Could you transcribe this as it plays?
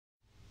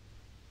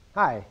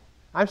Hi,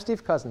 I'm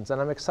Steve Cousins,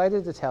 and I'm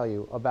excited to tell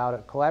you about a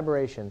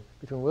collaboration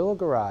between Willow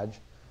Garage,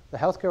 the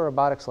Healthcare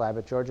Robotics Lab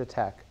at Georgia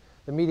Tech,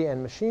 the Media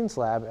and Machines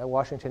Lab at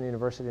Washington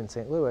University in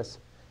St. Louis,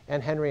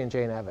 and Henry and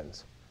Jane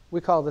Evans.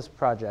 We call this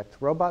project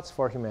Robots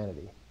for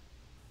Humanity.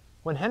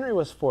 When Henry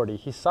was 40,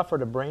 he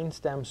suffered a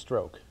brainstem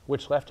stroke,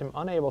 which left him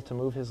unable to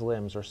move his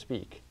limbs or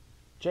speak.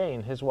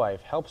 Jane, his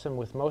wife, helps him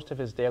with most of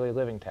his daily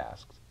living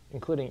tasks,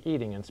 including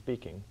eating and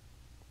speaking.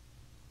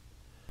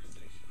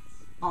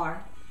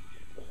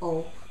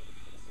 R-O-B,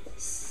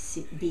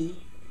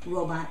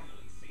 robot.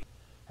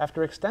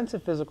 After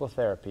extensive physical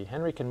therapy,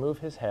 Henry can move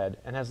his head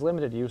and has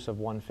limited use of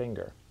one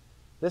finger.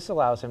 This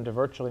allows him to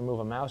virtually move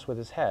a mouse with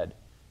his head.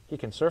 He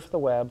can surf the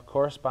web,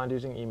 correspond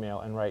using email,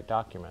 and write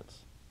documents.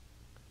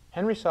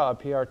 Henry saw a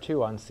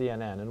PR2 on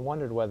CNN and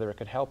wondered whether it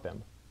could help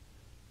him.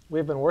 We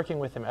have been working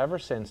with him ever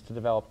since to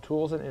develop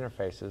tools and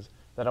interfaces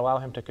that allow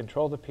him to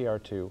control the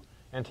PR2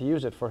 and to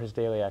use it for his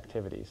daily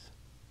activities.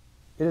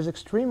 It is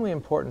extremely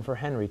important for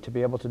Henry to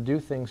be able to do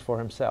things for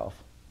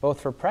himself, both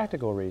for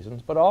practical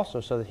reasons, but also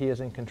so that he is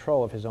in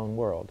control of his own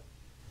world.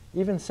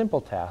 Even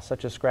simple tasks,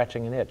 such as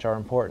scratching an itch, are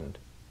important.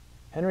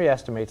 Henry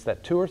estimates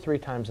that 2 or 3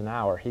 times an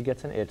hour he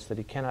gets an itch that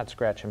he cannot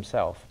scratch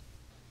himself.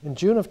 In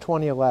June of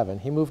 2011,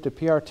 he moved a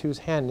PR2's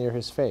hand near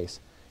his face,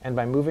 and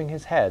by moving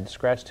his head,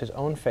 scratched his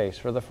own face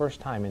for the first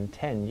time in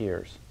 10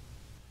 years.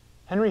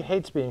 Henry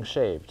hates being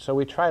shaved, so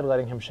we tried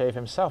letting him shave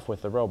himself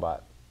with the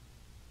robot.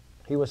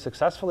 He was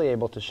successfully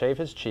able to shave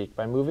his cheek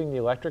by moving the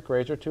electric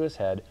razor to his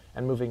head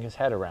and moving his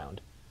head around.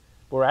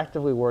 We're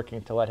actively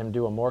working to let him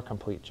do a more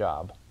complete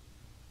job.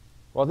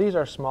 While these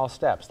are small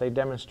steps, they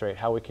demonstrate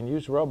how we can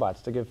use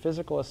robots to give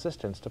physical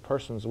assistance to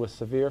persons with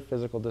severe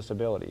physical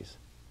disabilities.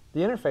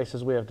 The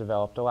interfaces we have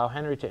developed allow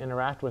Henry to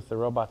interact with the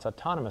robot's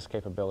autonomous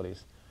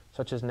capabilities,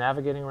 such as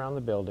navigating around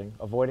the building,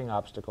 avoiding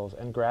obstacles,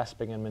 and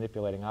grasping and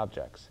manipulating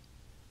objects.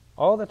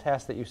 All the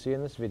tasks that you see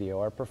in this video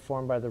are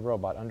performed by the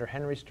robot under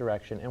Henry's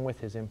direction and with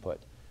his input,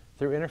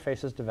 through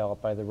interfaces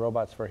developed by the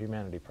Robots for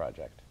Humanity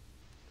project.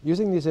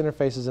 Using these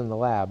interfaces in the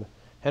lab,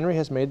 Henry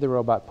has made the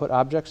robot put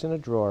objects in a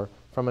drawer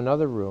from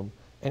another room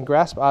and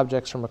grasp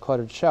objects from a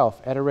cluttered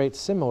shelf at a rate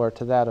similar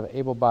to that of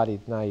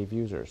able-bodied naive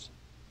users.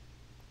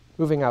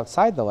 Moving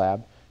outside the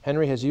lab,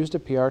 Henry has used a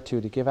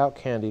PR2 to give out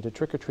candy to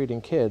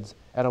trick-or-treating kids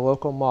at a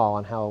local mall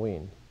on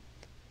Halloween.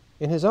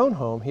 In his own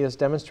home, he has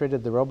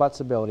demonstrated the robot's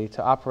ability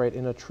to operate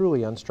in a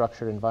truly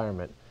unstructured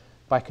environment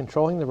by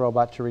controlling the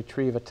robot to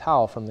retrieve a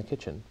towel from the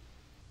kitchen.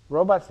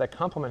 Robots that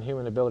complement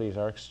human abilities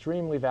are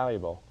extremely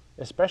valuable,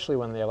 especially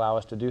when they allow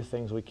us to do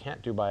things we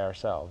can't do by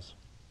ourselves.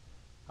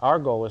 Our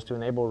goal is to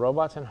enable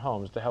robots in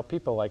homes to help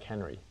people like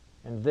Henry,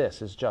 and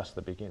this is just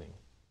the beginning.